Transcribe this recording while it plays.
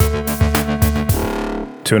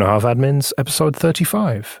Two and a Half Admins, episode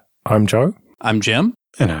 35. I'm Joe. I'm Jim.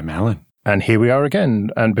 And I'm Alan. And here we are again.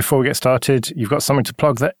 And before we get started, you've got something to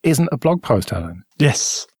plug that isn't a blog post, Alan.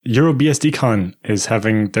 Yes. EuroBSDCon is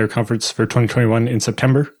having their conference for 2021 in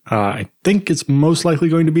September. I think it's most likely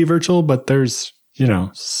going to be virtual, but there's,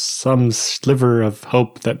 some sliver of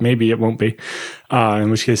hope that maybe it won't be, in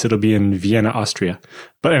which case it'll be in Vienna, Austria.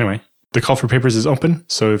 But anyway, the call for papers is open.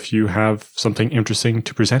 So if you have something interesting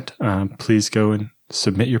to present, please go and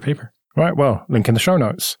submit your paper. Right. Well, link in the show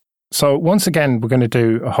notes. So once again, we're going to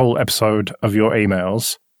do a whole episode of your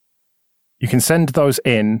emails. You can send those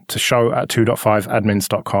in to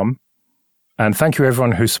show@2.5admins.com. And thank you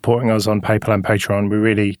everyone who's supporting us on PayPal and Patreon. We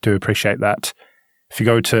really do appreciate that. If you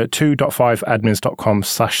go to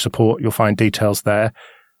 2.5admins.com/support, you'll find details there.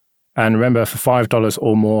 And remember, for $5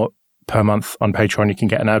 or more per month on Patreon, you can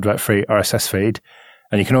get an advert-free RSS feed.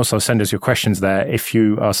 And you can also send us your questions there. If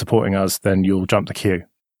you are supporting us, then you'll jump the queue.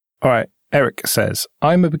 All right. Eric says,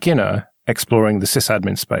 I'm a beginner exploring the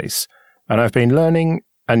sysadmin space, and I've been learning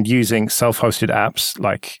and using self-hosted apps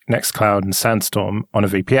like Nextcloud and Sandstorm on a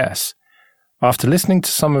VPS. After listening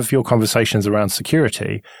to some of your conversations around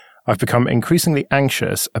security, I've become increasingly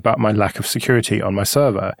anxious about my lack of security on my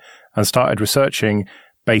server and started researching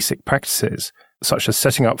basic practices, such as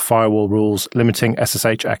setting up firewall rules, limiting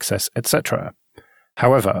SSH access, etc.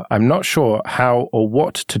 However, I'm not sure how or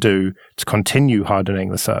what to do to continue hardening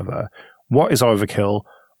the server. What is overkill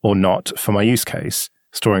or not for my use case,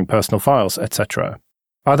 storing personal files, etc.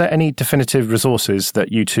 Are there any definitive resources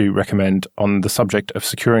that you two recommend on the subject of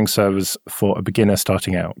securing servers for a beginner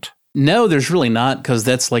starting out? No, there's really not, because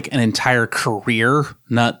that's like an entire career,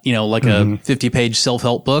 not, like a 50-page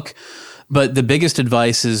self-help book. But the biggest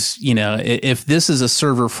advice is, if this is a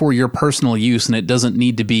server for your personal use and it doesn't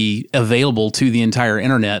need to be available to the entire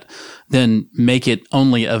internet, then make it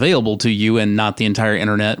only available to you and not the entire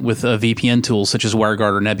internet with a VPN tool such as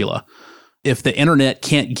WireGuard or Nebula. If the internet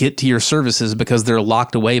can't get to your services because they're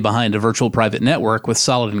locked away behind a virtual private network with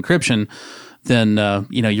solid encryption, then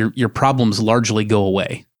your problems largely go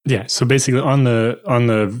away. Yeah. So basically, on the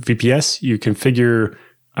VPS, you configure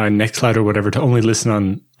Nextcloud or whatever to only listen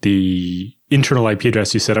on the internal IP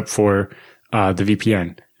address you set up for the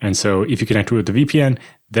VPN. And so if you connect with the VPN,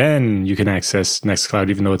 then you can access Nextcloud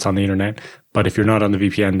even though it's on the internet. But if you're not on the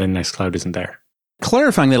VPN, then Nextcloud isn't there.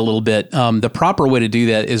 Clarifying that a little bit, the proper way to do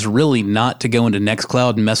that is really not to go into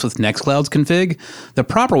Nextcloud and mess with Nextcloud's config. The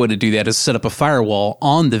proper way to do that is set up a firewall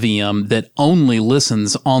on the VM that only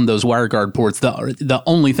listens on those WireGuard ports. The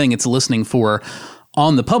only thing it's listening for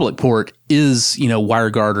on the public port is,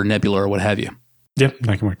 WireGuard or Nebula or what have you. Yep,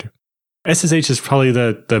 that can work too. SSH is probably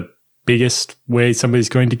the biggest way somebody's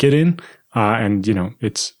going to get in. And,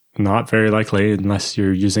 it's not very likely unless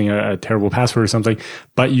you're using a terrible password or something.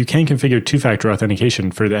 But you can configure two-factor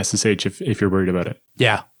authentication for the SSH if you're worried about it.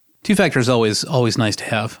 Yeah. Two-factor is always nice to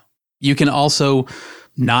have. You can also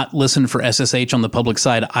not listen for SSH on the public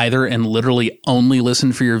side either and literally only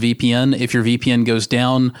listen for your VPN. If your VPN goes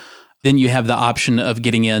down, then you have the option of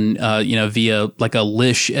getting in, via like a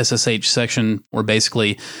LISH SSH section, where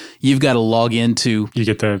basically you've got to log into. You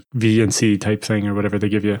get the VNC type thing or whatever they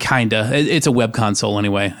give you. Kinda. It's a web console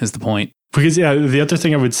anyway, is the point. Because, the other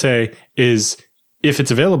thing I would say is if it's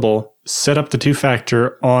available, set up the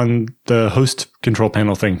two-factor on the host control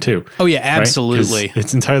panel thing too. Oh, yeah, absolutely. Right?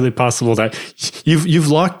 It's entirely possible that you've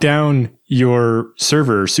locked down your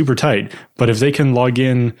server super tight, but if they can log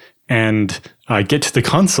in and get to the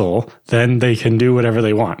console, then they can do whatever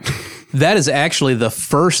they want. That is actually the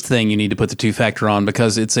first thing you need to put the two-factor on,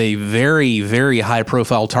 because it's a very, very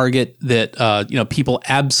high-profile target that people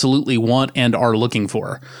absolutely want and are looking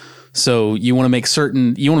for. So you want to make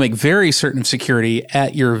very certain of security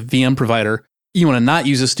at your VM provider. You want to not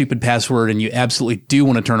use a stupid password, and you absolutely do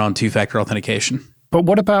want to turn on two-factor authentication. But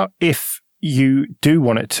what about if you do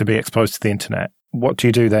want it to be exposed to the internet? What do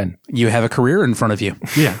you do then? You have a career in front of you.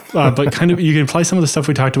 Yeah, but kind of you can apply some of the stuff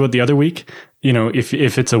we talked about the other week. If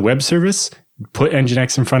it's a web service, put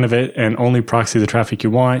Nginx in front of it and only proxy the traffic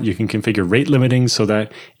you want. You can configure rate limiting so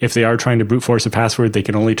that if they are trying to brute force a password, they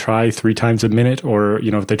can only try 3 times a minute. Or,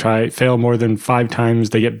 if they fail more than 5 times,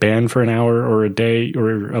 they get banned for an hour or a day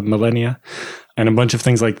or a millennia, and a bunch of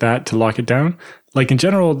things like that to lock it down. Like in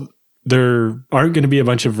general, there aren't going to be a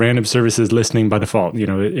bunch of random services listening by default.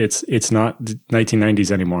 It's not the 1990s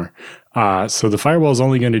anymore. So the firewall is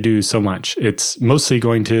only going to do so much. It's mostly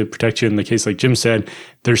going to protect you in the case, like Jim said,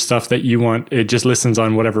 there's stuff that you want. It just listens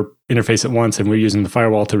on whatever interface it wants, and we're using the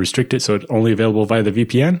firewall to restrict it so it's only available via the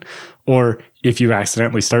VPN. Or if you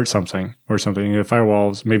accidentally start something or something, the firewall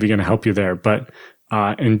is maybe going to help you there. But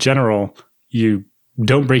in general, you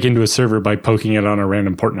don't break into a server by poking it on a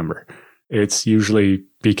random port number. It's usually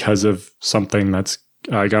because of something that's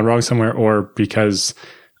gone wrong somewhere, or because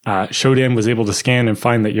Shodan was able to scan and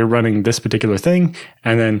find that you're running this particular thing,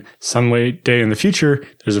 and then some day in the future,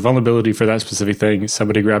 there's a vulnerability for that specific thing.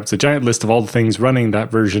 Somebody grabs a giant list of all the things running that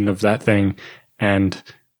version of that thing, and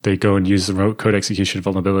they go and use the remote code execution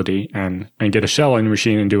vulnerability and get a shell on your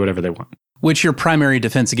machine and do whatever they want. Which your primary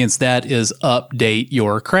defense against that is update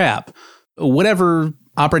your crap. Whatever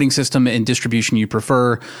operating system and distribution you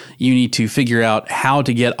prefer, you need to figure out how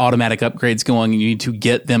to get automatic upgrades going. You need to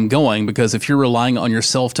get them going, because if you're relying on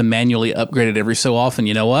yourself to manually upgrade it every so often,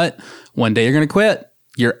 you know what? One day you're going to quit.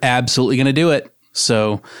 You're absolutely going to do it.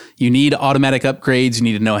 So you need automatic upgrades. You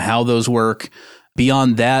need to know how those work.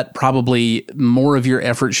 Beyond that, probably more of your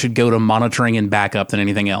effort should go to monitoring and backup than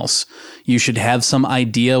anything else. You should have some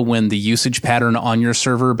idea when the usage pattern on your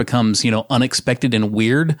server becomes, unexpected and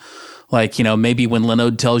weird. Like, maybe when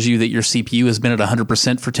Linode tells you that your CPU has been at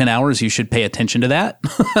 100% for 10 hours, you should pay attention to that.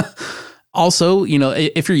 Also,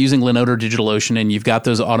 if you're using Linode or DigitalOcean and you've got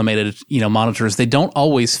those automated, monitors, they don't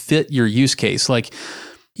always fit your use case. Like,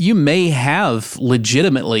 you may have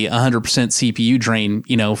legitimately 100% CPU drain,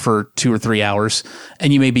 for 2 or 3 hours,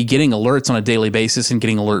 and you may be getting alerts on a daily basis and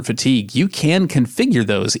getting alert fatigue. You can configure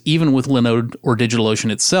those even with Linode or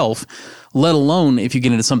DigitalOcean itself, let alone if you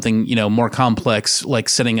get into something, more complex, like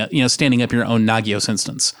standing up your own Nagios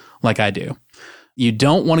instance, like I do. You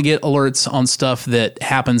don't want to get alerts on stuff that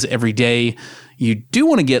happens every day. You do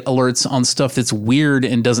want to get alerts on stuff that's weird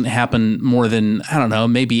and doesn't happen more than,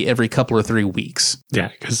 maybe every couple or 3 weeks. Yeah,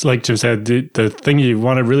 because like Jim said, the thing you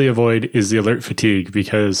want to really avoid is the alert fatigue,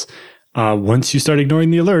 because once you start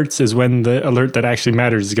ignoring the alerts is when the alert that actually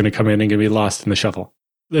matters is going to come in and going to be lost in the shuffle.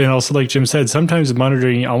 And also, like Jim said, sometimes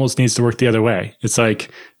monitoring almost needs to work the other way. It's like,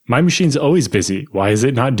 my machine's always busy. Why is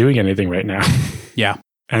it not doing anything right now? Yeah.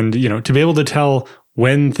 And, to be able to tell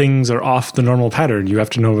when things are off the normal pattern, you have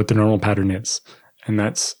to know what the normal pattern is. And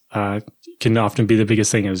that's can often be the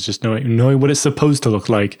biggest thing, is just knowing what it's supposed to look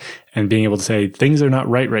like and being able to say, things are not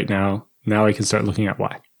right now. Now I can start looking at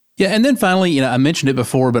why. Yeah, and then finally, I mentioned it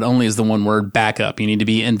before, but only as the one word, backup. You need to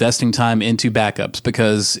be investing time into backups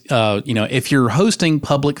because, if you're hosting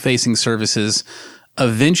public-facing services,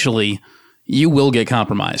 eventually you will get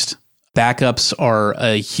compromised. Backups are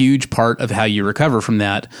a huge part of how you recover from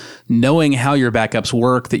that. Knowing how your backups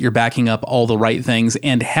work, that you're backing up all the right things,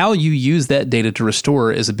 and how you use that data to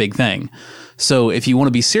restore is a big thing. So if you want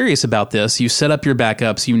to be serious about this, you set up your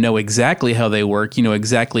backups, you know exactly how they work, you know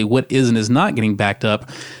exactly what is and is not getting backed up,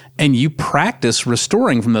 and you practice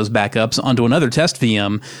restoring from those backups onto another test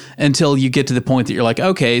VM until you get to the point that you're like,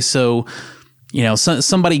 okay, so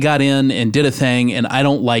somebody got in and did a thing and I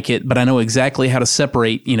don't like it, but I know exactly how to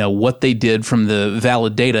separate, what they did from the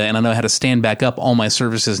valid data, and I know how to stand back up all my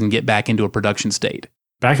services and get back into a production state.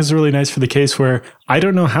 Backups are really nice for the case where I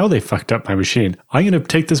don't know how they fucked up my machine. I'm going to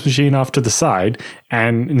take this machine off to the side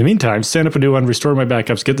and in the meantime, stand up a new one, restore my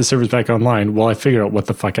backups, get the servers back online while I figure out what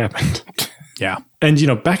the fuck happened. Yeah. And,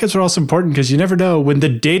 backups are also important because you never know when the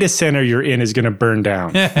data center you're in is going to burn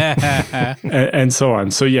down and so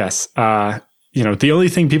on. So yes, the only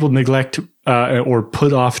thing people neglect or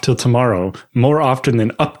put off till tomorrow more often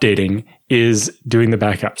than updating is doing the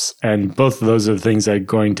backups. And both of those are the things that are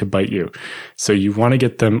going to bite you. So you want to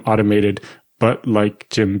get them automated. But like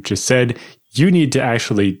Jim just said, you need to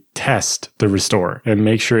actually test the restore and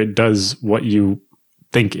make sure it does what you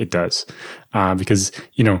think it does. Because,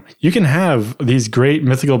 you can have these great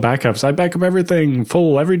mythical backups. I back up everything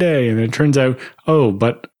full every day. And it turns out,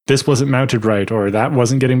 but this wasn't mounted right, or that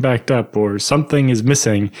wasn't getting backed up, or something is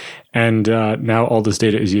missing, and now all this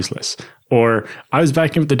data is useless. Or I was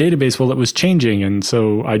backing up the database while it was changing, and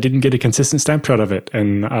so I didn't get a consistent snapshot of it,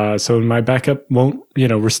 and so my backup won't,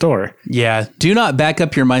 restore. Yeah, do not back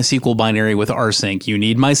up your MySQL binary with rsync. You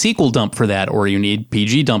need MySQL dump for that, or you need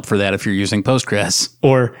PG dump for that if you're using Postgres.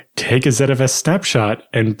 Or take a ZFS snapshot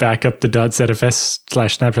and back up the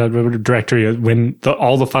 .zfs/snapshot directory when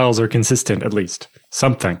all the files are consistent, at least.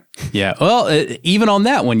 Something. Yeah. Well, even on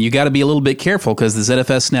that one, you got to be a little bit careful because the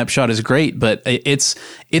ZFS snapshot is great, but it's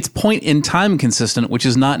point in time consistent, which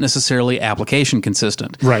is not necessarily application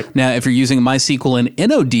consistent. Right. Now, if you're using MySQL and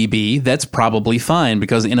InnoDB, that's probably fine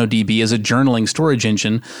because InnoDB is a journaling storage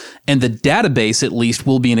engine, and the database at least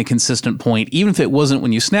will be in a consistent point. Even if it wasn't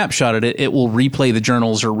when you snapshotted it, it will replay the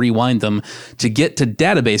journals or rewind them to get to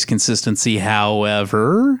database consistency.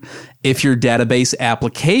 However, if your database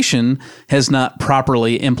application has not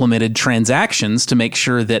properly implemented transactions to make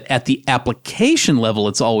sure that at the application level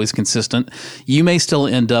it's always consistent, you may still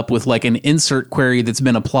end up with like an insert query that's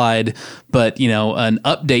been applied, but an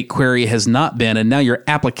update query has not been, and now your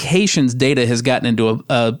application's data has gotten into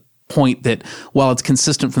a point that, while it's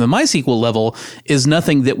consistent from the MySQL level, is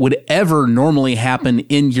nothing that would ever normally happen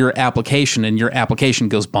in your application, and your application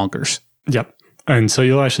goes bonkers. Yep. And so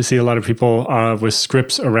you'll actually see a lot of people with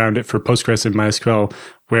scripts around it for Postgres and MySQL,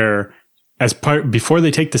 where before they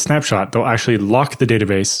take the snapshot, they'll actually lock the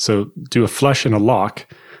database. So do a flush and a lock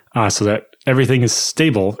so that everything is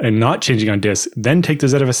stable and not changing on disk, then take the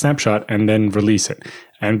ZFS snapshot and then release it.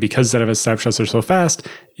 And because ZFS snapshots are so fast,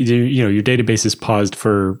 your database is paused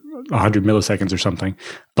for 100 milliseconds or something,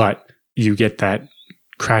 but you get that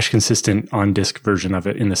crash consistent on disk version of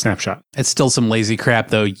it in the snapshot. It's still some lazy crap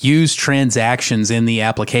though. Use transactions in the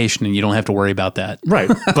application and you don't have to worry about that. Right.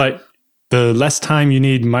 But the less time you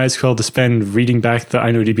need MySQL to spend reading back the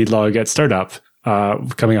InnoDB log at startup,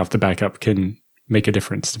 coming off the backup can make a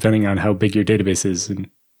difference depending on how big your database is and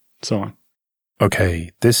so on.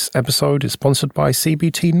 Okay, this episode is sponsored by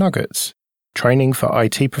CBT Nuggets, training for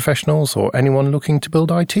IT professionals or anyone looking to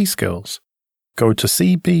build IT skills. Go to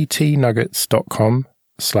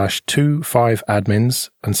cbtnuggets.com/25admins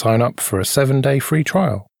and sign up for a 7-day free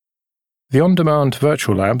trial. The on-demand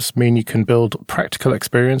virtual labs mean you can build practical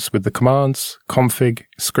experience with the commands, config,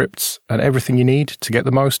 scripts, and everything you need to get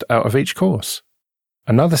the most out of each course.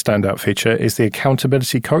 Another standout feature is the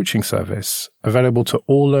accountability coaching service, available to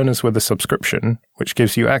all learners with a subscription, which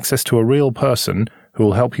gives you access to a real person who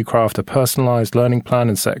will help you craft a personalized learning plan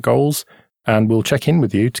and set goals, and will check in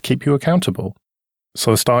with you to keep you accountable.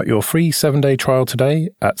 So start your free 7-day trial today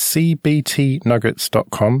at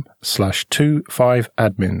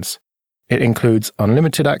cbtnuggets.com/25admins. It includes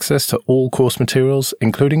unlimited access to all course materials,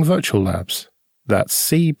 including virtual labs. That's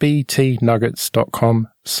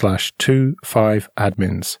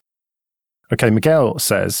cbtnuggets.com/25admins. Okay, Miguel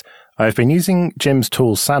says, I've been using Jim's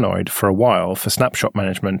tool Sanoid for a while for snapshot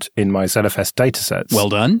management in my ZFS datasets. Well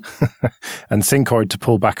done. And Syncoid to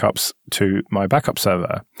pull backups to my backup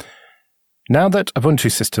server. Now that Ubuntu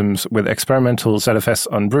systems with experimental ZFS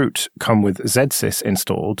on root come with ZSys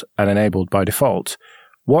installed and enabled by default,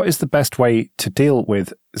 what is the best way to deal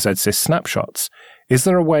with ZSys snapshots? Is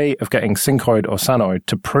there a way of getting Syncoid or Sanoid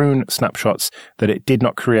to prune snapshots that it did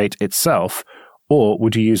not create itself, or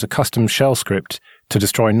would you use a custom shell script to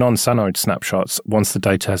destroy non-Sanoid snapshots once the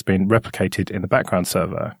data has been replicated in the background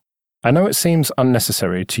server? I know it seems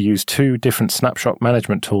unnecessary to use two different snapshot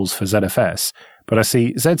management tools for ZFS, but I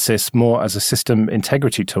see ZSys more as a system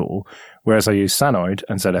integrity tool, whereas I use Sanoid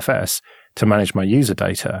and ZFS to manage my user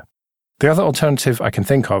data. The other alternative I can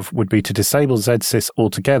think of would be to disable ZSys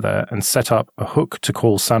altogether and set up a hook to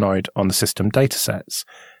call Sanoid on the system datasets.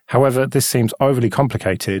 However, this seems overly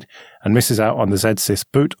complicated and misses out on the ZSys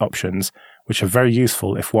boot options, which are very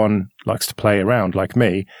useful if one likes to play around like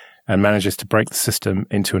me and manages to break the system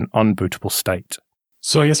into an unbootable state.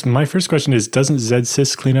 So I guess my first question is, doesn't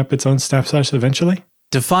ZSys clean up its own snapshots eventually?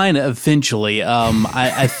 Define eventually.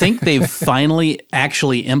 I think they've finally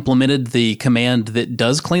actually implemented the command that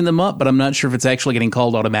does clean them up, but I'm not sure if it's actually getting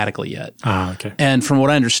called automatically yet. Ah, okay. And from what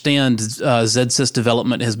I understand, ZSys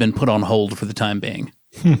development has been put on hold for the time being.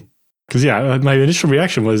 Because, my initial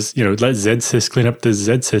reaction was, let ZSys clean up the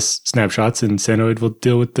ZSys snapshots and Sanoid will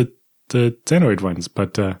deal with the Sanoid ones.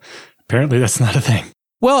 But apparently that's not a thing.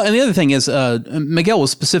 Well, and the other thing is, Miguel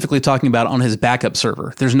was specifically talking about on his backup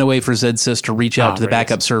server. There's no way for ZSys to reach out to the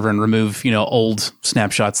backup server and remove, old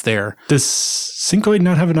snapshots there. Does Syncoid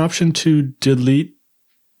not have an option to delete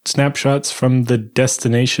snapshots from the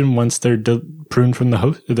destination once they're pruned from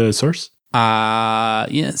the source?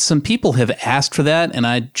 Some people have asked for that, and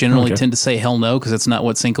I generally tend to say hell no, because that's not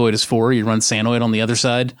what Syncoid is for. You run Sanoid on the other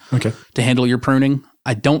side to handle your pruning.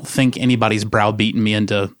 I don't think anybody's browbeaten me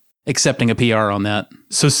into accepting a PR on that.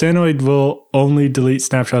 So Sanoid will only delete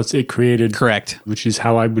snapshots it created. Correct. Which is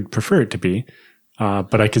how I would prefer it to be.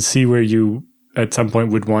 But I could see where you at some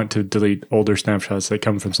point would want to delete older snapshots that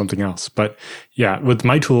come from something else. But yeah, with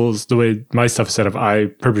my tools, the way my stuff is set up,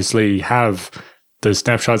 I purposely have the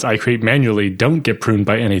snapshots I create manually don't get pruned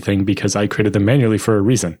by anything because I created them manually for a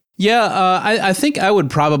reason. Yeah, I think I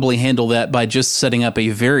would probably handle that by just setting up a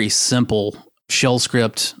very simple shell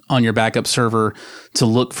script on your backup server to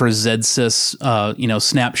look for ZSys,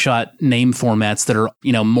 snapshot name formats that are,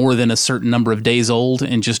 more than a certain number of days old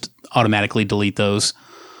and just automatically delete those.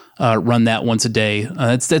 Run that once a day.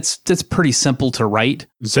 That's pretty simple to write.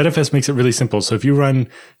 ZFS makes it really simple. So if you run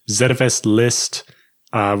ZFS list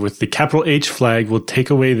with the capital H flag, will take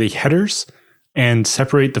away the headers and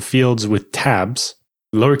separate the fields with tabs.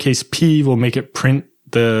 Lowercase p will make it print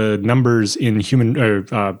the numbers in human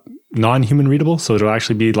or non-human readable. So it'll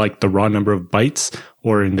actually be like the raw number of bytes,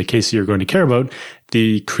 or in the case you're going to care about,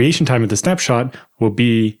 the creation time of the snapshot will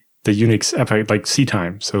be the Unix epoch, like C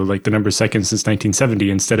time. So like the number of seconds since 1970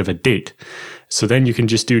 instead of a date. So then you can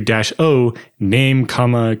just do -o name,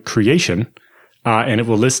 creation, and it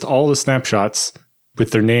will list all the snapshots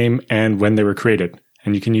with their name and when they were created.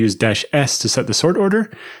 And you can use -s to set the sort order.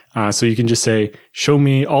 So you can just say, show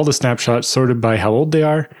me all the snapshots sorted by how old they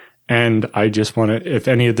are. And I just want to, if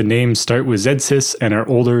any of the names start with ZSys and are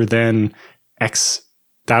older than X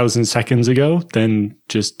thousand seconds ago, then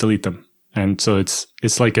just delete them. And so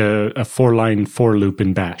it's like a 4-line for loop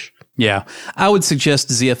in Bash. Yeah, I would suggest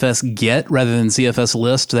ZFS get rather than ZFS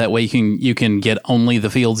list. That way you can get only the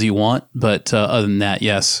fields you want. But other than that,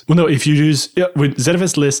 yes. Well, no, if you use with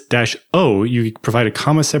ZFS list -o, you provide a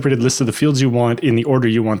comma separated list of the fields you want in the order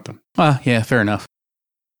you want them. Yeah, fair enough.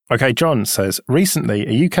 Okay, John says, recently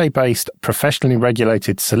a UK-based professionally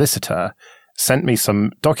regulated solicitor sent me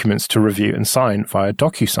some documents to review and sign via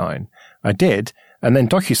DocuSign. I did, and then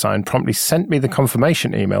DocuSign promptly sent me the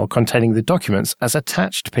confirmation email containing the documents as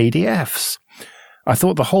attached PDFs. I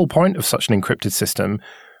thought the whole point of such an encrypted system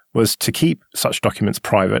was to keep such documents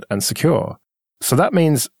private and secure. So that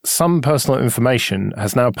means some personal information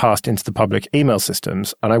has now passed into the public email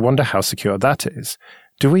systems, and I wonder how secure that is.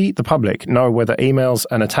 Do we, the public, know whether emails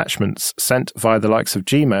and attachments sent via the likes of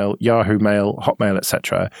Gmail, Yahoo Mail, Hotmail,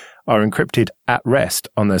 etc. are encrypted at rest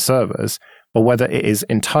on their servers, or whether it is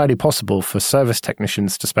entirely possible for service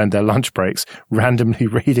technicians to spend their lunch breaks randomly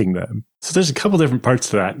reading them? So there's a couple different parts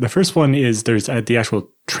to that. The first one is there's the actual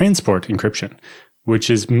transport encryption,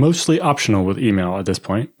 which is mostly optional with email at this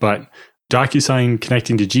point, but DocuSign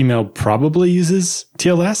connecting to Gmail probably uses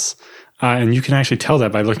TLS. And you can actually tell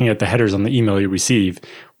that by looking at the headers on the email you receive,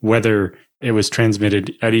 whether it was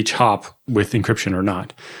transmitted at each hop with encryption or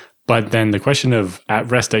not. But then the question of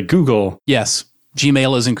at rest at Google. Yes,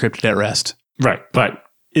 Gmail is encrypted at rest. Right. But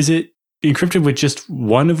is it encrypted with just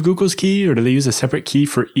one of Google's key, or do they use a separate key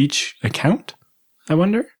for each account? I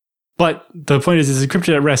wonder. But the point is it's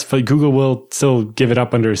encrypted at rest, but Google will still give it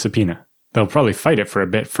up under a subpoena. They'll probably fight it for a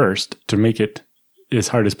bit first to make it as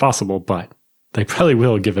hard as possible, but they probably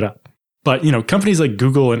will give it up. But, companies like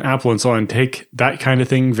Google and Apple and so on take that kind of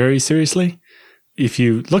thing very seriously. If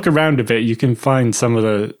you look around a bit, you can find some of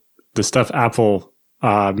the stuff Apple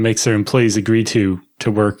makes their employees agree to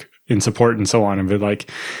work in support and so on. And they're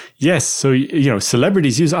like, yes, so,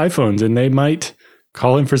 celebrities use iPhones and they might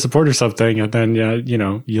call in for support or something. And then,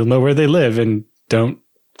 you'll know where they live and don't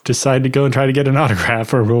decide to go and try to get an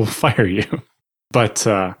autograph or we'll fire you. But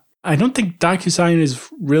I don't think DocuSign is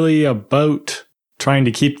really about trying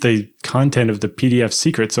to keep the content of the PDF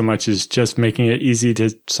secret so much as just making it easy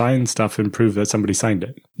to sign stuff and prove that somebody signed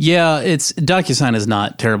it. Yeah, DocuSign is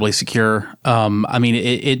not terribly secure.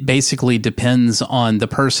 It basically depends on the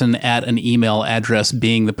person at an email address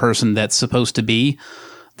being the person that's supposed to be.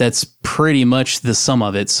 That's pretty much the sum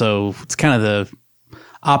of it. So it's kind of the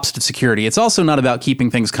opposite of security. It's also not about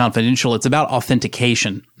keeping things confidential. It's about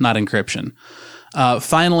authentication, not encryption.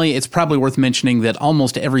 Finally, it's probably worth mentioning that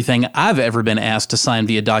almost everything I've ever been asked to sign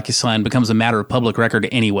via DocuSign becomes a matter of public record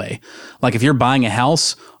anyway. Like if you're buying a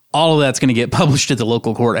house, all of that's going to get published at the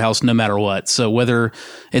local courthouse no matter what. So whether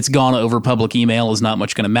it's gone over public email is not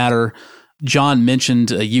much going to matter. John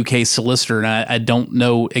mentioned a UK solicitor, and I don't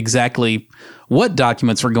know exactly what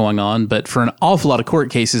documents are going on, but for an awful lot of court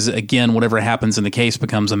cases, again, whatever happens in the case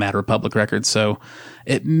becomes a matter of public record. So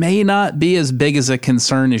it may not be as big as a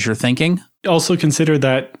concern as you're thinking. Also consider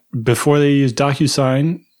that before they used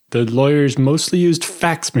DocuSign, the lawyers mostly used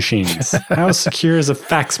fax machines. How secure is a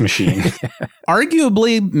fax machine?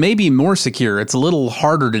 Arguably, maybe more secure. It's a little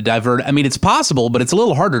harder to divert. I mean, it's possible, but it's a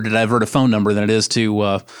little harder to divert a phone number than it is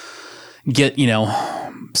to get,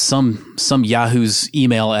 some Yahoo's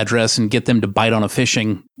email address and get them to bite on a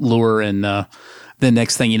phishing lure, and the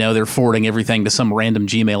next thing you know, they're forwarding everything to some random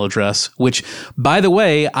Gmail address, which, by the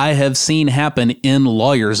way, I have seen happen in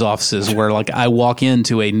lawyers' offices where, like, I walk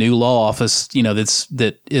into a new law office,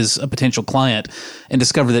 that is a potential client, and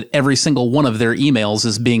discover that every single one of their emails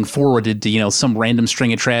is being forwarded to, some random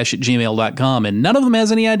string of trash at gmail.com, and none of them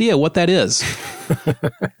has any idea what that is.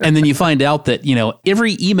 And then you find out that,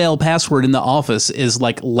 every email password in the office is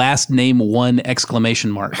like last name 1 !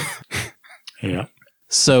 Yeah.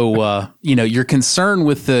 So, your concern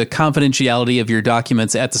with the confidentiality of your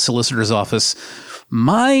documents at the solicitor's office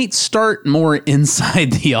might start more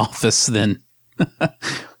inside the office than,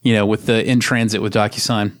 with the in transit with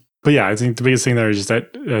DocuSign. But yeah, I think the biggest thing there is just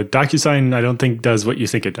that DocuSign, I don't think does what you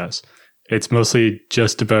think it does. It's mostly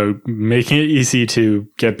just about making it easy to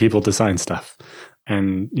get people to sign stuff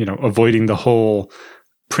and, avoiding the whole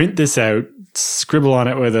print this out, scribble on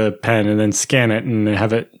it with a pen and then scan it and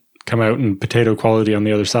have it come out in potato quality on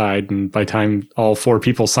the other side. And by the time all 4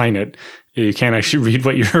 people sign it, you can't actually read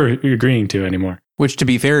what you're agreeing to anymore. Which, to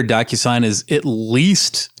be fair, DocuSign is at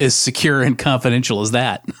least as secure and confidential as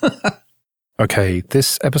that. Okay,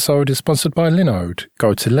 this episode is sponsored by Linode.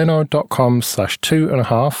 Go to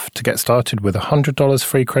linode.com/2.5 to get started with $100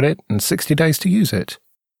 free credit and 60 days to use it.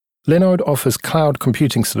 Linode offers cloud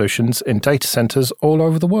computing solutions in data centers all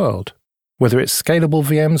over the world. Whether it's scalable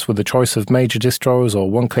VMs with a choice of major distros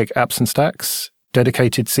or one-click apps and stacks,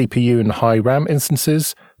 dedicated CPU and high RAM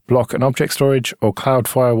instances, block and object storage, or cloud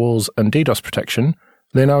firewalls and DDoS protection,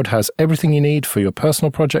 Linode has everything you need for your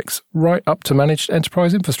personal projects right up to managed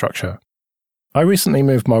enterprise infrastructure. I recently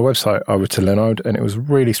moved my website over to Linode and it was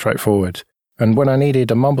really straightforward. And when I needed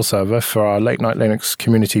a Mumble server for our Late Night Linux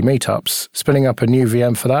community meetups, spinning up a new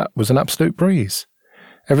VM for that was an absolute breeze.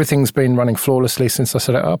 Everything's been running flawlessly since I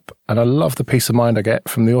set it up, and I love the peace of mind I get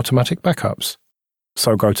from the automatic backups.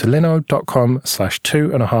 So go to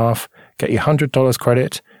linode.com/2.5, get your $100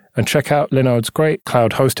 credit, and check out Linode's great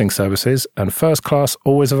cloud hosting services and first-class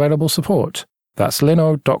always available support. That's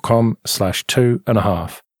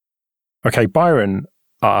linode.com/2.5. Okay, Byron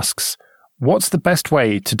asks, what's the best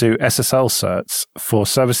way to do SSL certs for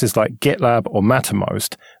services like GitLab or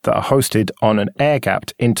Mattermost that are hosted on an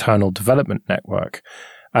air-gapped internal development network?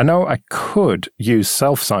 I know I could use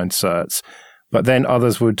self-signed certs, but then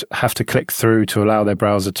others would have to click through to allow their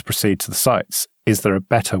browser to proceed to the sites. Is there a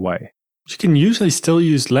better way? You can usually still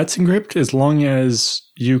use Let's Encrypt as long as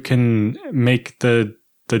you can make the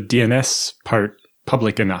DNS part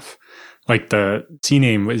public enough. Like the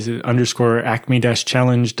CNAME, is it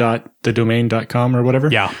 _acme-challenge.thedomain.com or whatever?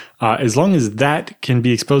 Yeah. As long as that can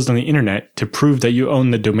be exposed on the internet to prove that you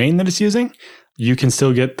own the domain that it's using, you can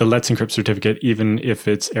still get the Let's Encrypt certificate even if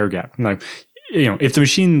it's air-gapped. Now, if the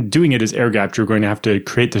machine doing it is air-gapped, you're going to have to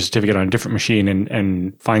create the certificate on a different machine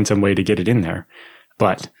and find some way to get it in there.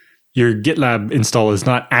 But your GitLab install is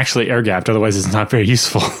not actually air-gapped, otherwise it's not very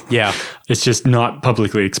useful. Yeah. It's just not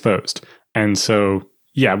publicly exposed. And so,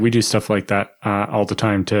 yeah, we do stuff like that all the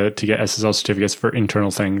time to get SSL certificates for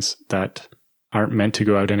internal things that aren't meant to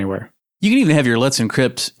go out anywhere. You can even have your Let's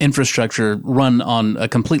Encrypt infrastructure run on a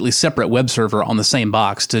completely separate web server on the same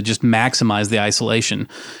box to just maximize the isolation.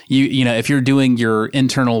 If you're doing your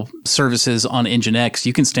internal services on Nginx,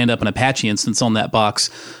 you can stand up an Apache instance on that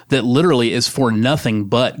box that literally is for nothing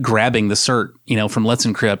but grabbing the cert, from Let's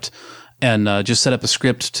Encrypt and just set up a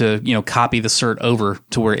script to, copy the cert over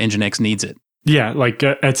to where Nginx needs it. Yeah, like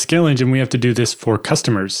at Scale Engine, we have to do this for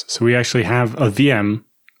customers. So we actually have a VM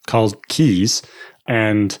called Keys,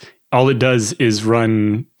 and all it does is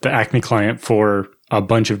run the Acme client for a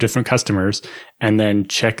bunch of different customers and then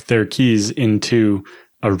check their keys into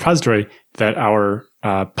a repository that our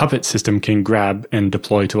Puppet system can grab and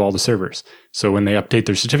deploy to all the servers. So when they update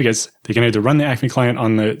their certificates, they can either run the Acme client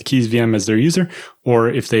on the Keys VM as their user, or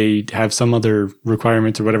if they have some other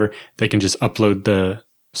requirements or whatever, they can just upload the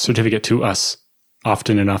certificate to us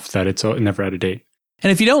often enough that it's never out of date.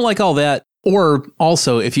 And if you don't like all that, or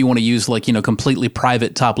also if you want to use completely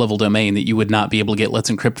private top level domain that you would not be able to get Let's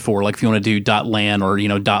Encrypt for, like if you want to do .lan or,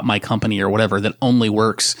 .mycompany or whatever that only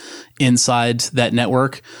works inside that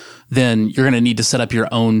network, then you're going to need to set up your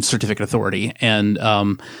own certificate authority. And,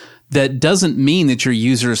 that doesn't mean that your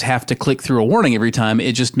users have to click through a warning every time.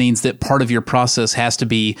 It just means that part of your process has to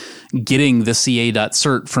be getting the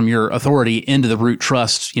ca.cert from your authority into the root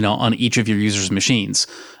trust, on each of your users' machines.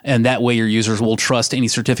 And that way your users will trust any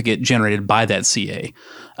certificate generated by that CA.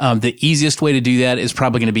 The easiest way to do that is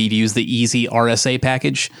probably going to be to use the Easy RSA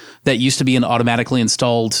package. That used to be an automatically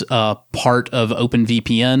installed part of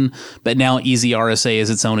OpenVPN, but now Easy RSA is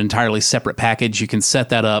its own entirely separate package. You can set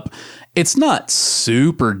that up. It's not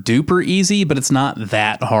super duper easy, but it's not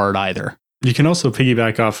that hard either. You can also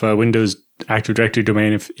piggyback off Windows Active Directory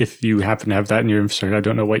domain if you happen to have that in your infrastructure. I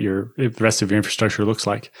don't know what the rest of your infrastructure looks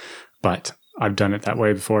like, but I've done it that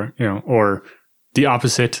way before, or the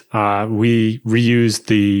opposite. We reuse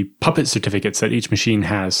the Puppet certificates that each machine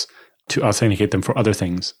has to authenticate them for other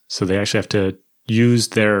things. So they actually have to use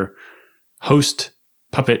their host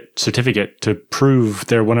Puppet certificate to prove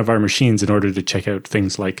they're one of our machines in order to check out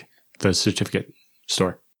things like the certificate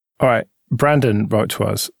store. All right. Brandon wrote to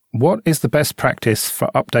us, what is the best practice for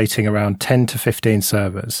updating around 10 to 15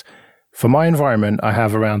 servers? For my environment, I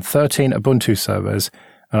have around 13 Ubuntu servers,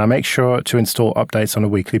 and I make sure to install updates on a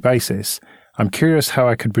weekly basis. I'm curious how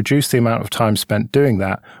I could reduce the amount of time spent doing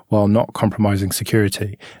that while not compromising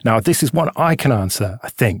security. Now, this is one I can answer, I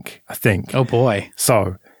think. Oh, boy.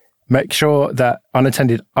 So make sure that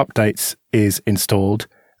unattended updates is installed,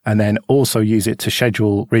 and then also use it to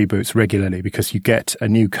schedule reboots regularly, because you get a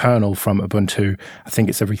new kernel from Ubuntu. I think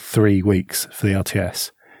it's every 3 weeks for the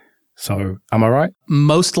LTS. So am I right?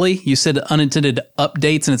 Mostly. You said unattended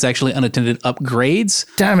updates, and it's actually unattended upgrades.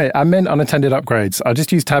 Damn it. I meant unattended upgrades. I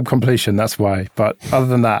just used tab completion. That's why. But other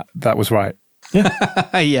than that, that was right.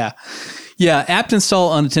 Yeah. Yeah. Apt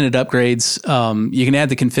install unattended upgrades. You can add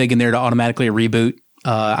the config in there to automatically reboot.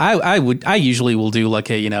 I usually will do like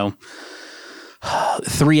a,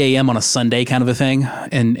 3 a.m. on a Sunday kind of a thing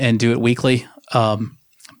and do it weekly.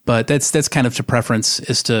 But that's kind of to preference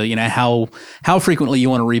as to, how frequently you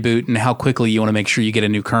want to reboot and how quickly you want to make sure you get a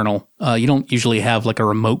new kernel. You don't usually have like a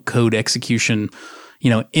remote code execution,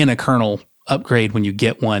 in a kernel upgrade when you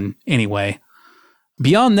get one anyway.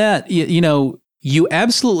 Beyond that, you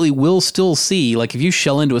absolutely will still see, like if you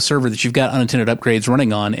shell into a server that you've got unattended upgrades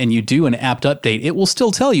running on and you do an apt update, it will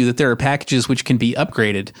still tell you that there are packages which can be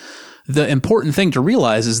upgraded. The important thing to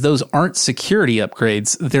realize is those aren't security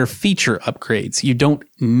upgrades. They're feature upgrades. You don't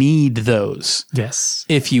need those. Yes.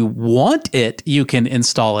 If you want it, you can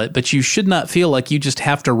install it, but you should not feel like you just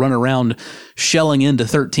have to run around shelling into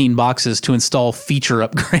 13 boxes to install feature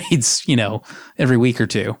upgrades, every week or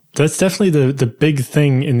two. That's definitely the big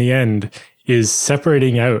thing in the end, is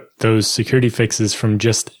separating out those security fixes from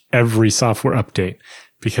just every software update.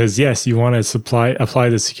 Because yes, you want to apply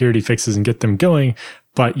the security fixes and get them going,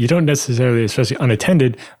 but you don't necessarily, especially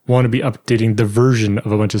unattended, want to be updating the version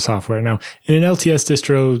of a bunch of software. Now, in an LTS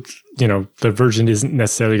distro, the version isn't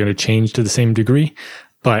necessarily going to change to the same degree,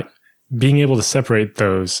 but being able to separate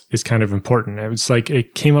those is kind of important. It was like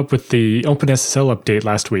it came up with the OpenSSL update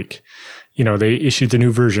last week. They issued the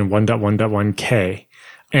new version 1.1.1k,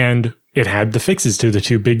 and it had the fixes to the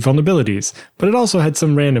 2 big vulnerabilities, but it also had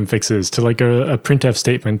some random fixes to like a printf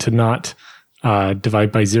statement to not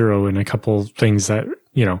divide by 0 and a couple things that,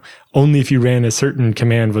 only if you ran a certain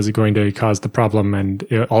command was it going to cause the problem, and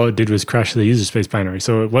all it did was crash the user space binary.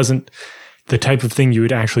 So it wasn't the type of thing you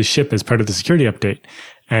would actually ship as part of the security update.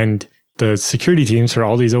 And the security teams for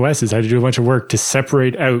all these OSs had to do a bunch of work to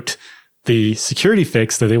separate out the security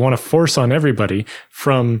fix that they want to force on everybody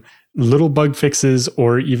from little bug fixes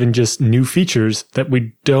or even just new features that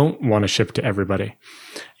we don't want to ship to everybody.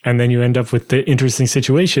 And then you end up with the interesting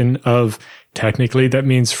situation of technically that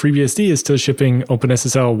means FreeBSD is still shipping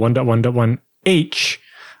OpenSSL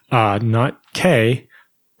 1.1.1h, not K,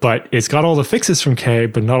 but it's got all the fixes from K,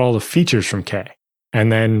 but not all the features from K.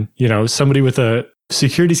 And then, somebody with a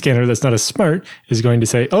security scanner that's not as smart is going to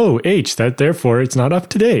say, oh, H, that therefore it's not up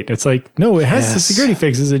to date. It's like, no, it has the security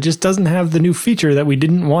fixes. It just doesn't have the new feature that we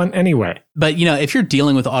didn't want anyway. But, if you're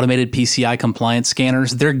dealing with automated PCI compliance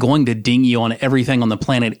scanners, they're going to ding you on everything on the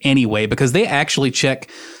planet anyway, because they actually check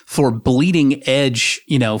for bleeding edge,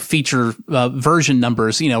 feature version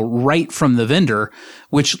numbers, right from the vendor,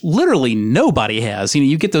 which literally nobody has.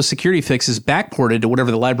 You get those security fixes backported to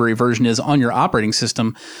whatever the library version is on your operating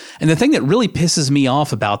system. And the thing that really pisses me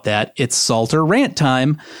off about that, it's Salter rant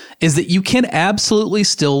time, is that you can absolutely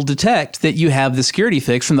still detect that you have the security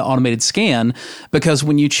fix from the automated scan, because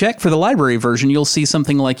when you check for the library version, you'll see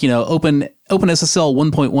something like, OpenSSL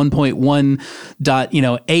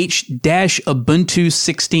 1.1.1 H-Ubuntu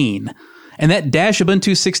 16. And that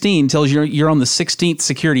 -Ubuntu 16 tells you you're on the 16th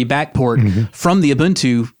security backport from the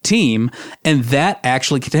Ubuntu team. And that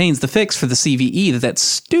actually contains the fix for the CVE that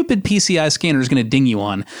stupid PCI scanner is going to ding you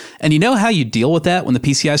on. And you know how you deal with that when the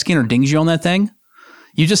PCI scanner dings you on that thing?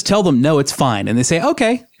 You just tell them, no, it's fine. And they say,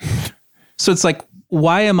 okay. So it's like,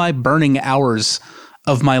 why am I burning hours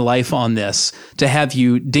of my life on this to have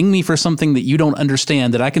you ding me for something that you don't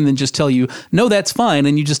understand that I can then just tell you, no, that's fine.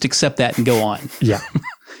 And you just accept that and go on. Yeah.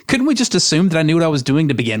 Couldn't we just assume that I knew what I was doing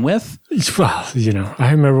to begin with? Well,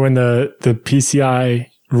 I remember when the PCI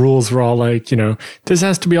rules were all like, this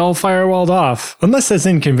has to be all firewalled off unless that's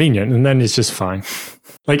inconvenient. And then it's just fine.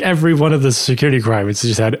 Like every one of the security requirements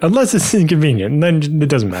just had, unless it's inconvenient, and then it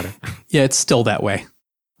doesn't matter. Yeah, it's still that way.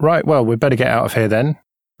 Right. Well, we'd better get out of here then.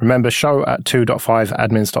 Remember,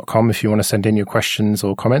 show@2.5admins.com if you want to send in your questions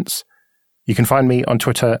or comments. You can find me on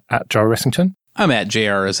Twitter @Joe Ressington. I'm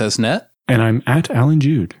 @JRSSNet. And I'm @Alan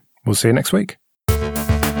Jude. We'll see you next week.